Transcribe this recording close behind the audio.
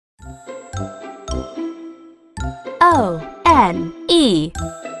O N E.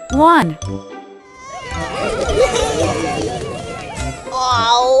 1.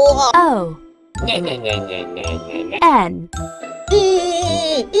 O N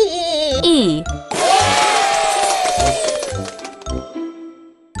E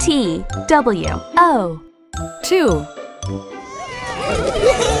T W O. 2.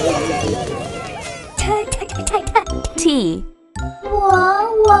 T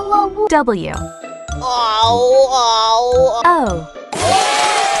W O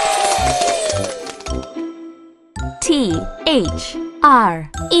T H R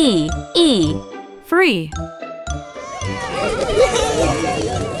E E. 3.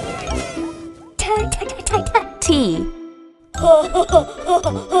 T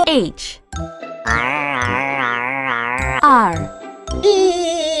H R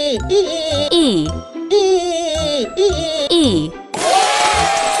E E.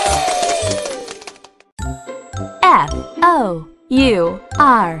 F O U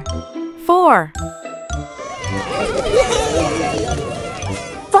R. 4.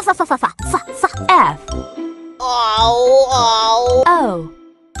 F O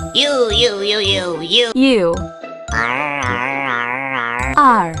U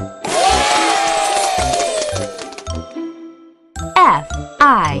R. F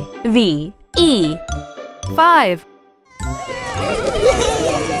I V E. 5.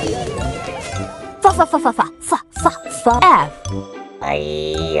 F I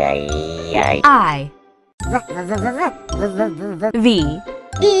V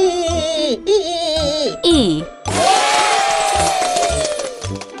E.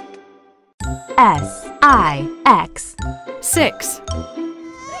 S I X. 6.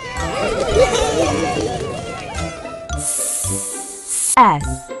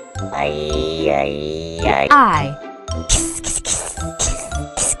 S I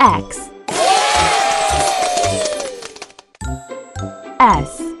X.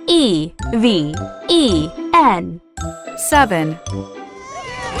 S E V E N. 7.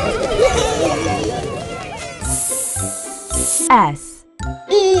 S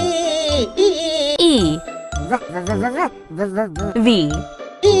E V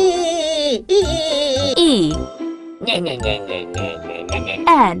E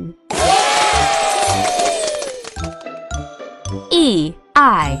N. E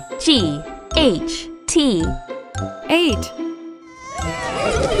I G H T. 8.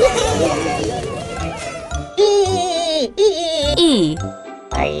 E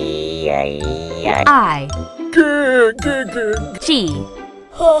I G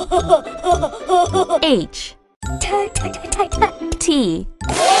H T.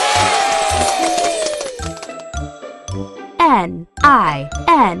 N I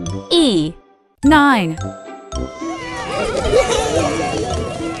N E. 9.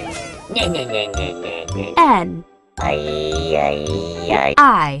 N I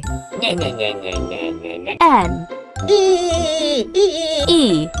N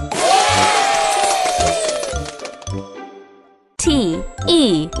E T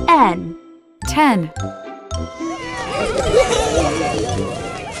E N. 10.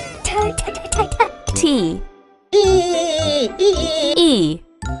 T E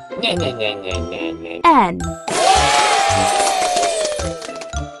N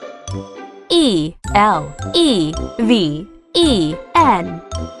E L E V E N.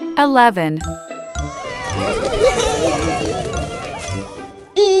 11.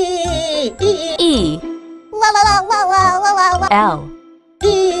 E L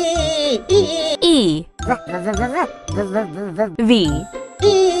E V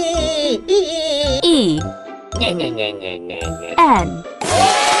E N.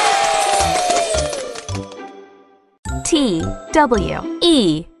 T W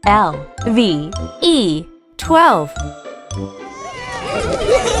E L V E. 12.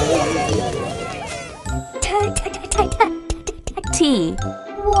 T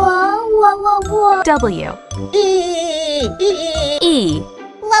W E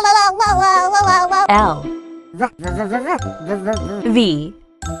L V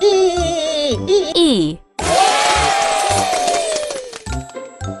E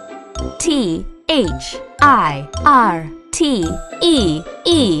T H I R T E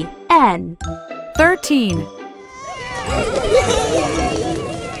E N. 13.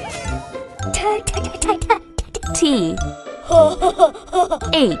 T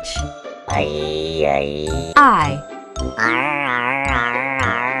H I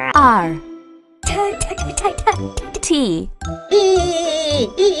R T E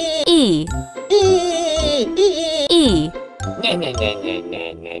E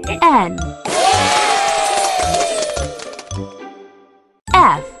N.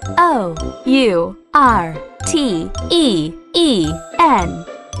 F O U R T E E N.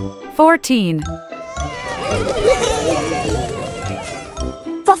 14.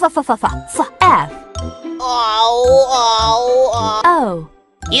 F O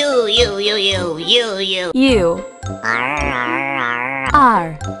You. U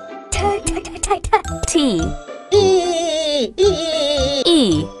R T E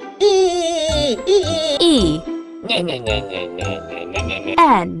E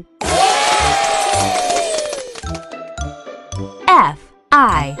N. F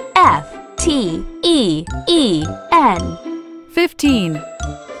I F T E E N. 15.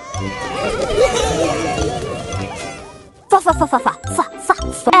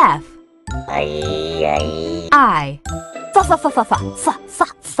 F I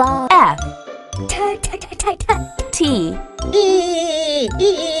F T E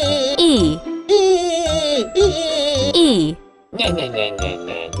E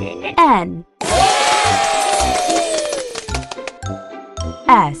N.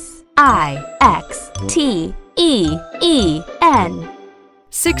 S I X T E E N.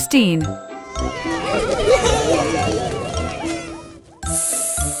 16.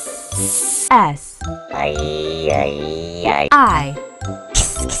 S I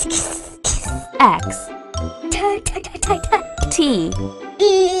X T E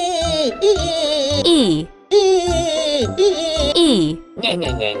E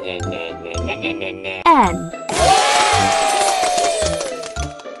N.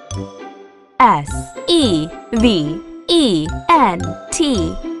 S E V E N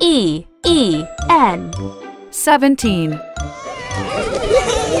T E E N. 17.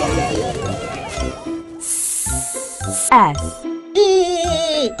 S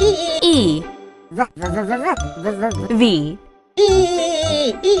E V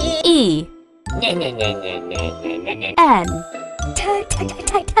E N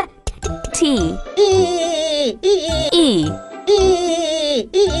T E E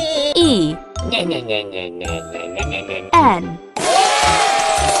N.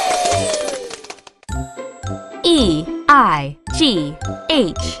 E I G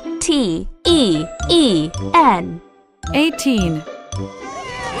H T E E N. 18.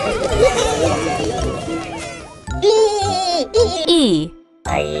 E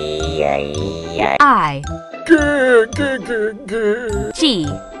I G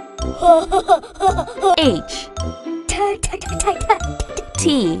H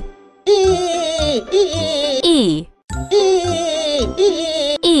T E E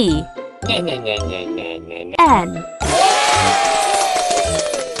N.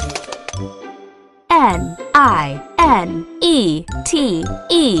 N I N E T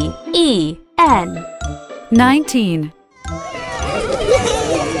E E N. 19.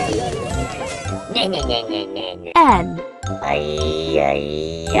 N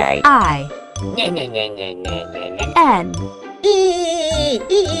I N E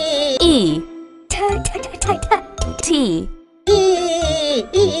T E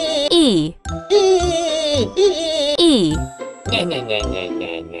E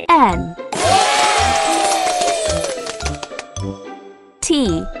N.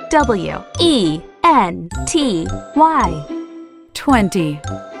 T W E N T Y. 20.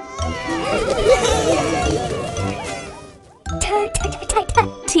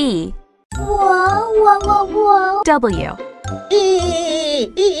 T W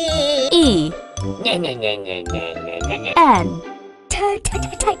E N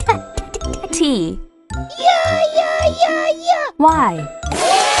T Y.